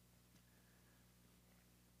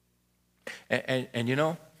 And you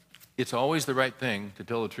know, it's always the right thing to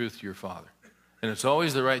tell the truth to your father. And it's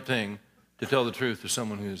always the right thing to tell the truth to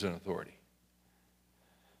someone who is in authority.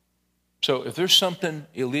 So if there's something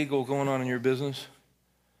illegal going on in your business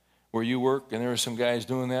where you work and there are some guys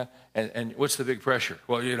doing that, and what's the big pressure?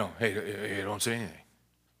 Well, you know, hey, don't say anything.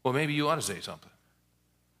 Well, maybe you ought to say something.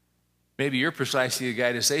 Maybe you're precisely the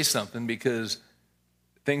guy to say something, because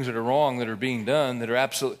things that are wrong that are being done that are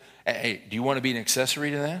absolute. Hey, do you want to be an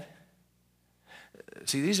accessory to that?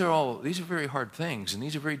 See, these are very hard things, and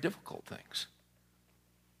these are very difficult things.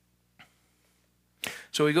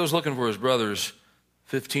 So he goes looking for his brothers.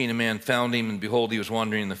 15, a man found him, and behold, he was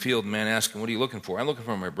wandering in the field. The man asked him, what are you looking for? I'm looking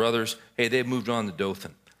for my brothers. Hey, they've moved on to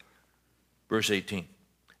Dothan. Verse 18.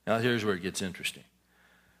 Now here's where it gets interesting.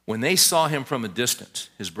 When they saw him from a distance,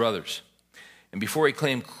 his brothers, and before he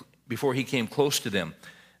came close to them,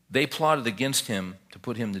 they plotted against him to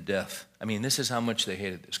put him to death. I mean, this is how much they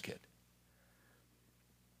hated this kid.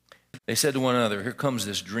 They said to one another, here comes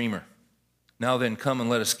this dreamer. Now then, come and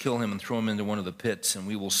let us kill him and throw him into one of the pits, and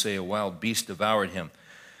we will say a wild beast devoured him.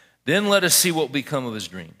 Then let us see what will become of his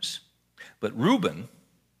dreams. But Reuben,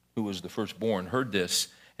 who was the firstborn, heard this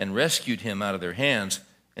and rescued him out of their hands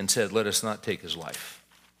and said, let us not take his life.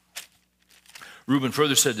 Reuben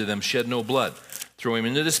further said to them, shed no blood. Throw him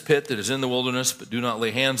into this pit that is in the wilderness, but do not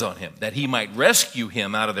lay hands on him, that he might rescue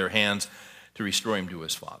him out of their hands to restore him to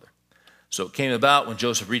his father. So it came about when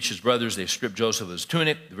Joseph reached his brothers, they stripped Joseph of his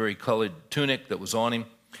tunic, the very colored tunic that was on him.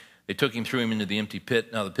 They took him, threw him into the empty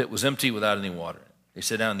pit. Now the pit was empty without any water. They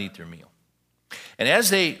sat down and eat their meal. And as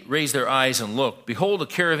they raised their eyes and looked, behold, a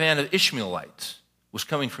caravan of Ishmaelites was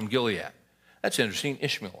coming from Gilead. That's interesting,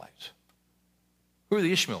 Ishmaelites. Who are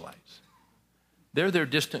the Ishmaelites? They're their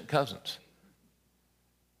distant cousins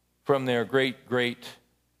from their great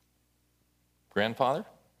grandfather?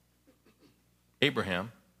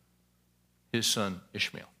 Abraham, his son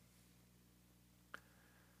Ishmael.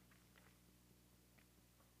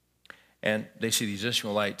 And they see these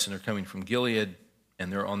Ishmaelites, and they're coming from Gilead,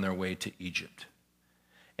 and they're on their way to Egypt.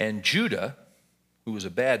 And Judah, who was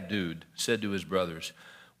a bad dude, said to his brothers,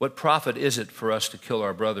 "What profit is it for us to kill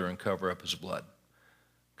our brother and cover up his blood?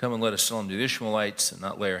 Come and let us sell him to the Ishmaelites and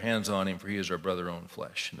not lay our hands on him, for he is our brother's own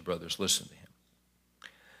flesh." And the brothers listened to him.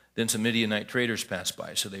 Then some Midianite traders passed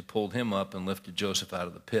by, so they pulled him up and lifted Joseph out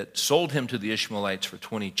of the pit, sold him to the Ishmaelites for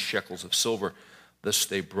 20 shekels of silver. Thus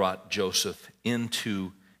they brought Joseph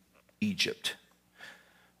into Egypt.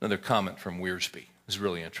 Another comment from Wiersbe is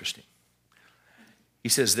really interesting. He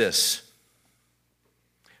says this: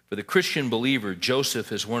 for the Christian believer,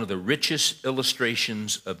 Joseph is one of the richest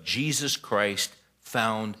illustrations of Jesus Christ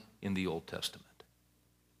found in the Old Testament.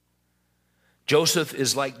 Joseph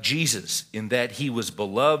is like Jesus in that he was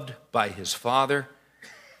beloved by his father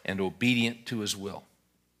and obedient to his will.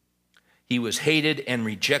 He was hated and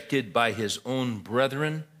rejected by his own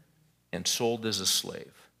brethren and sold as a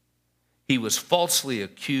slave. He was falsely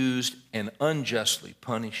accused and unjustly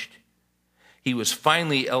punished. He was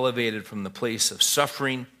finally elevated from the place of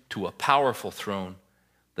suffering to a powerful throne,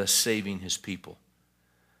 thus saving his people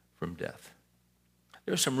from death.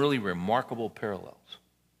 There are some really remarkable parallels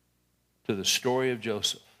to the story of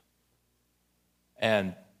Joseph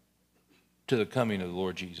and to the coming of the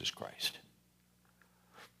Lord Jesus Christ.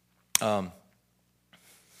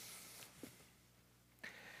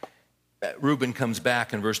 Reuben comes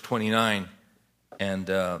back in verse 29,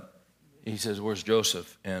 and he says, "Where's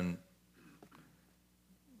Joseph?" And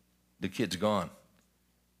the kid's gone.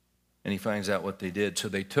 And he finds out what they did. So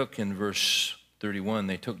they took, in verse 31,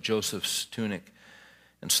 they took Joseph's tunic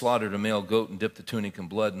and slaughtered a male goat and dipped the tunic in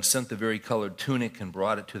blood and sent the vari-colored tunic and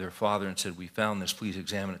brought it to their father and said, "We found this. Please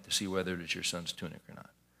examine it to see whether it is your son's tunic or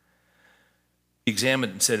not." He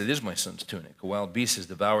examined it and said, "It is my son's tunic. A wild beast has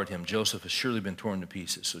devoured him. Joseph has surely been torn to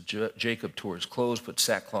pieces." So Jacob tore his clothes, put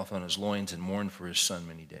sackcloth on his loins, and mourned for his son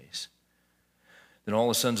many days. Then all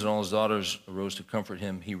his sons and all his daughters arose to comfort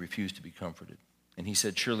him. He refused to be comforted. And he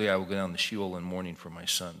said, "Surely I will go down to Sheol in mourning for my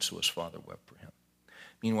son." So his father wept for him.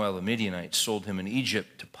 Meanwhile, the Midianites sold him in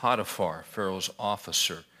Egypt to Potiphar, Pharaoh's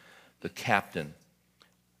officer, the captain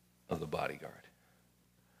of the bodyguard.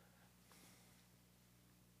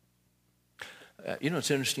 You know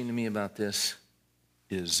what's interesting to me about this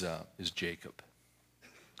is Jacob.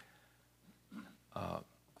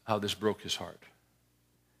 How this broke his heart.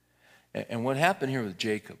 And what happened here with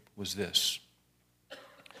Jacob was this,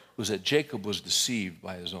 was that Jacob was deceived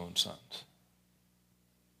by his own sons.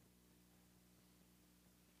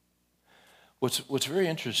 What's very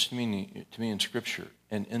interesting to me in Scripture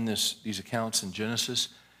and in these accounts in Genesis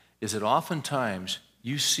is that oftentimes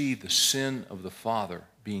you see the sin of the father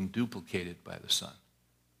being duplicated by the son.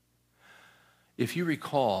 If you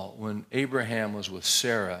recall, when Abraham was with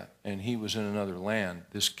Sarah and he was in another land,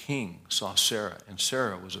 this king saw Sarah, and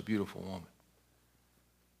Sarah was a beautiful woman.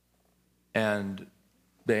 And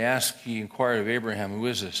he inquired of Abraham, "Who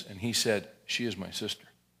is this?" And he said, "She is my sister."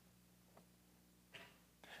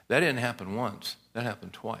 That didn't happen once. That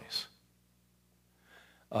happened twice.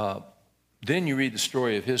 Then you read the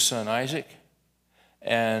story of his son Isaac,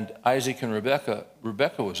 and Isaac and Rebekah.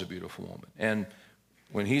 Rebekah was a beautiful woman. And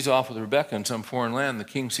when he's off with Rebekah in some foreign land, the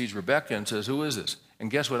king sees Rebekah and says, "Who is this?" And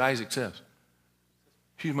guess what Isaac says?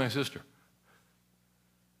 "She's my sister."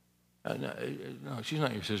 No, she's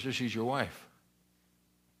not your sister. She's your wife.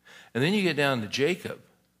 And then you get down to Jacob.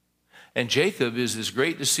 And Jacob is this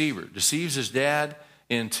great deceiver. Deceives his dad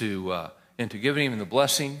into giving him the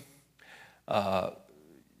blessing.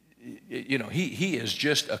 He is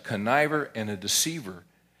just a conniver and a deceiver.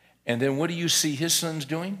 And then what do you see his sons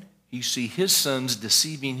doing? You see his sons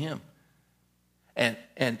deceiving him.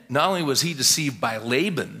 And not only was he deceived by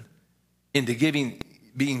Laban into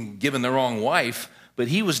being given the wrong wife, but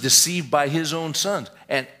he was deceived by his own sons.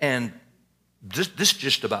 And this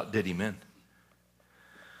just about did him in.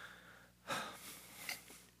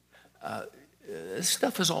 This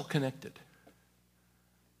stuff is all connected.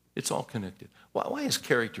 It's all connected. Why is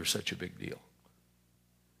character such a big deal?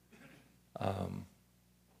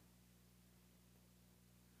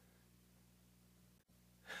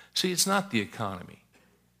 See, it's not the economy.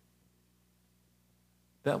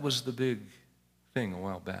 That was the big thing a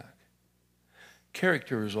while back.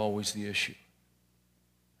 Character is always the issue.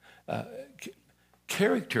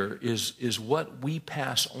 Character is what we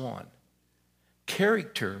pass on.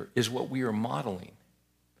 Character is what we are modeling.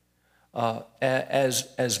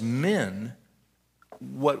 As men,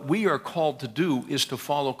 what we are called to do is to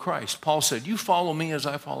follow Christ. Paul said, "You follow me as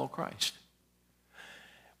I follow Christ."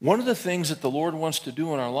 One of the things that the Lord wants to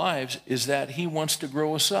do in our lives is that he wants to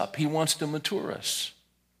grow us up. He wants to mature us.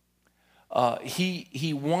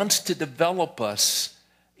 He wants to develop us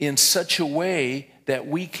in such a way that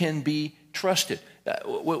we can be trusted.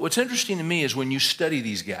 What's interesting to me is when you study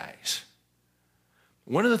these guys,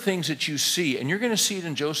 one of the things that you see, and you're going to see it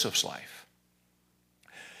in Joseph's life,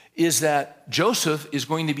 is that Joseph is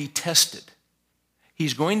going to be tested.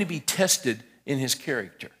 He's going to be tested in his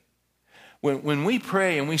character. When we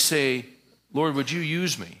pray and we say, Lord, would you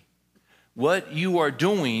use me? What you are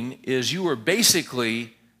doing is you are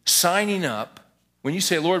basically signing up. When you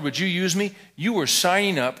say, Lord, would you use me? You are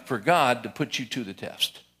signing up for God to put you to the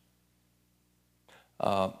test.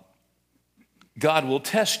 God will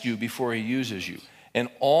test you before he uses you. And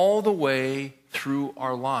all the way through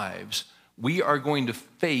our lives, we are going to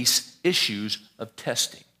face issues of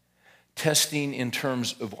testing. Testing in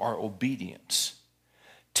terms of our obedience.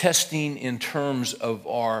 Testing in terms of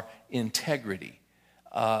our integrity.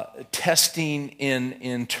 Testing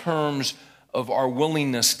in terms of our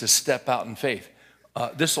willingness to step out in faith.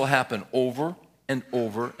 This will happen over and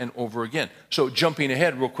over and over again. So jumping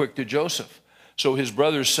ahead real quick to Joseph. So his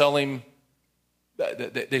brothers sell him,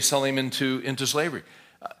 they sell him into slavery.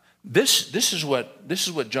 This is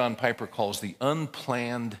what John Piper calls the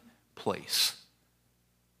unplanned place.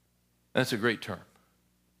 That's a great term.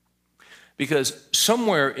 Because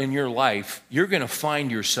somewhere in your life, you're going to find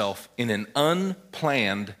yourself in an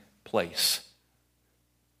unplanned place.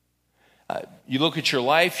 You look at your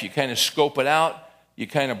life, you kind of scope it out, you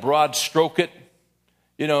kind of broad stroke it,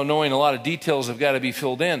 knowing a lot of details have got to be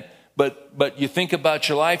filled in. But you think about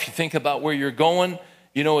your life, you think about where you're going,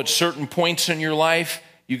 at certain points in your life,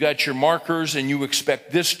 you got your markers and you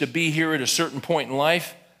expect this to be here at a certain point in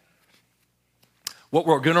life. What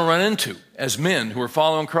we're going to run into as men who are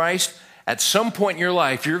following Christ, at some point in your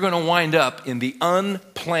life, you're going to wind up in the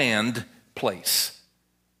unplanned place.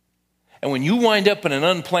 And when you wind up in an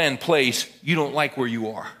unplanned place, you don't like where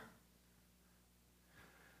you are.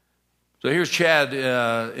 So here's Chad,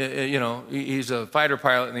 he's a fighter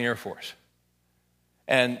pilot in the Air Force.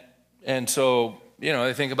 And so,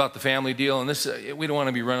 they think about the family deal, and this we don't want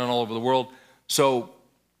to be running all over the world. So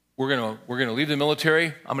we're going to leave the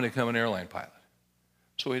military. I'm going to become an airline pilot.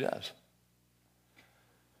 So he does.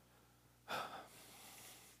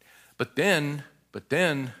 But then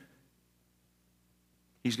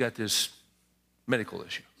he's got this medical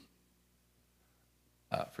issue.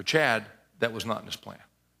 For Chad, that was not in his plan.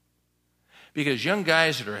 Because young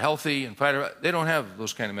guys that are healthy and fighter, they don't have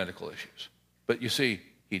those kind of medical issues. But you see,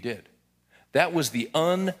 he did. That was the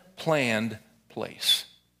unplanned place.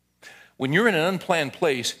 When you're in an unplanned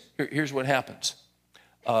place, here's what happens.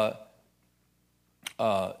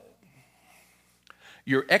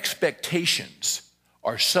 Your expectations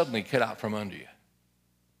are suddenly cut out from under you.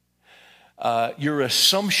 Your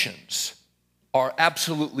assumptions are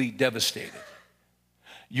absolutely devastated.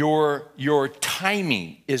 Your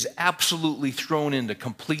timing is absolutely thrown into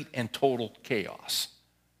complete and total chaos.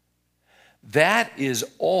 That is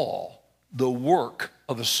all the work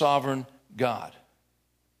of a sovereign God.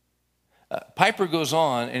 Piper goes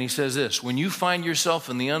on and he says this: when you find yourself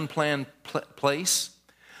in the unplanned place,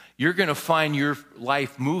 you're going to find your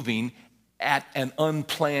life moving at an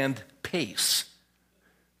unplanned pace.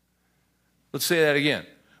 Let's say that again.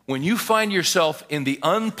 When you find yourself in the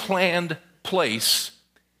unplanned place,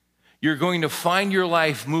 you're going to find your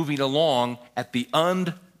life moving along at the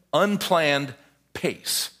unplanned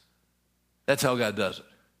pace. That's how God does it.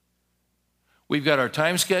 We've got our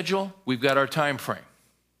time schedule. We've got our time frame.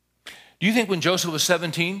 Do you think when Joseph was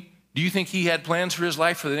 17, do you think he had plans for his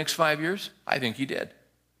life for the next 5 years? I think he did.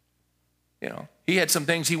 He had some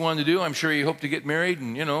things he wanted to do. I'm sure he hoped to get married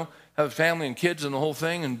and, have a family and kids and the whole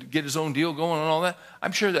thing and get his own deal going and all that.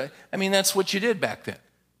 I'm sure that's what you did back then.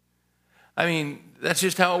 That's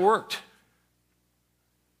just how it worked.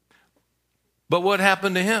 But what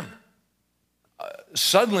happened to him?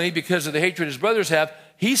 Suddenly, because of the hatred his brothers have,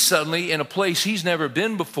 he's suddenly in a place he's never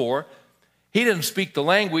been before. He doesn't speak the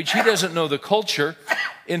language. He doesn't know the culture.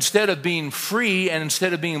 Instead of being free and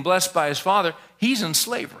instead of being blessed by his father, he's in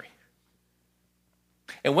slavery.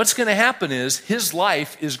 And what's going to happen is his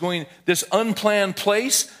life is this unplanned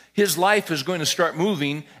place, his life is going to start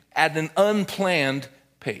moving at an unplanned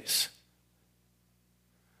pace.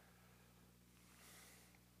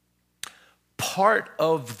 Part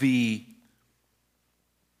of the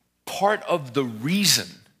reason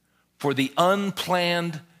for the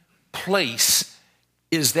unplanned place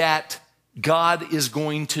is that God is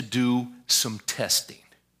going to do some testing.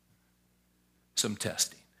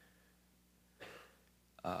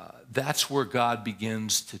 That's where God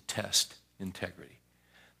begins to test integrity.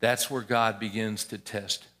 That's where God begins to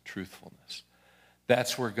test truthfulness.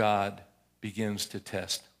 That's where God begins to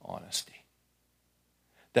test honesty.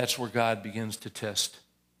 That's where God begins to test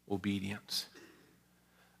obedience.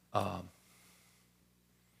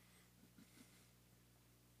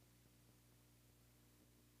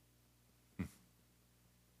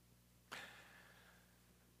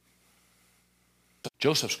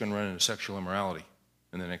 Joseph's going to run into sexual immorality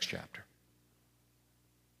in the next chapter.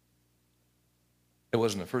 It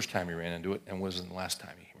wasn't the first time he ran into it, and wasn't the last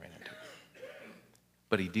time he ran into it.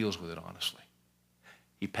 But he deals with it honestly.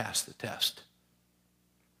 He passed the test,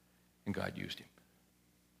 and God used him.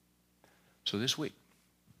 So this week,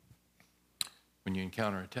 when you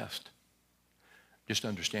encounter a test, just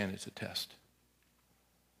understand it's a test.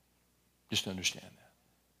 Just understand that.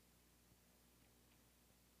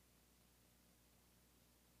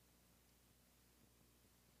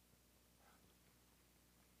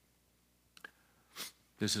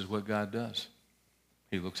 This is what God does.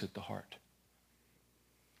 He looks at the heart.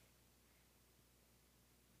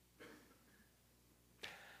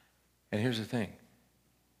 And here's the thing.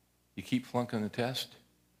 You keep flunking the test,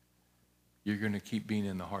 you're going to keep being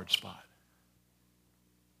in the hard spot.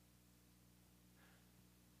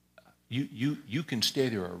 You can stay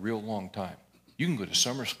there a real long time. You can go to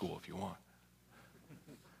summer school if you want.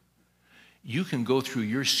 You can go through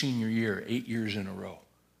your senior year 8 years in a row.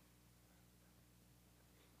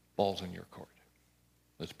 Ball's in your court.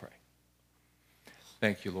 Let's pray.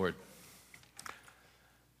 Thank you, Lord,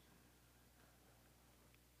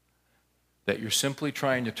 that you're simply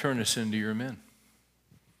trying to turn us into your men.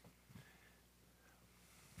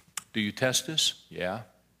 Do you test us? Yeah.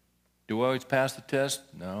 Do we always pass the test?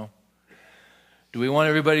 No. Do we want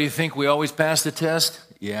everybody to think we always pass the test?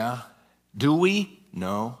 Yeah. Do we?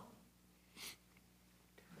 No.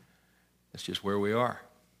 That's just where we are.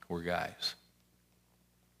 We're guys.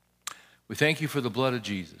 We thank you for the blood of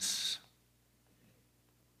Jesus.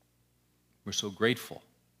 We're so grateful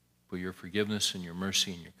for your forgiveness and your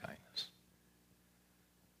mercy and your kindness.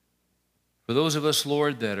 For those of us,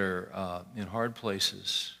 Lord, that are in hard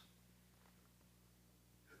places,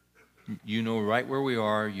 you know right where we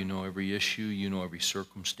are. You know every issue. You know every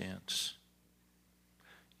circumstance.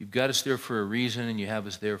 You've got us there for a reason, and you have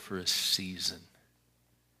us there for a season.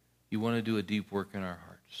 You want to do a deep work in our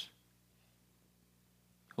hearts.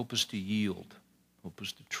 Help us to yield. Help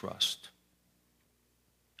us to trust.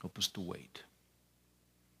 Help us to wait.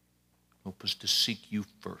 Help us to seek you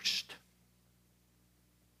first.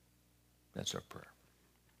 That's our prayer.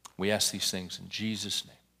 We ask these things in Jesus'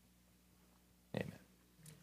 name.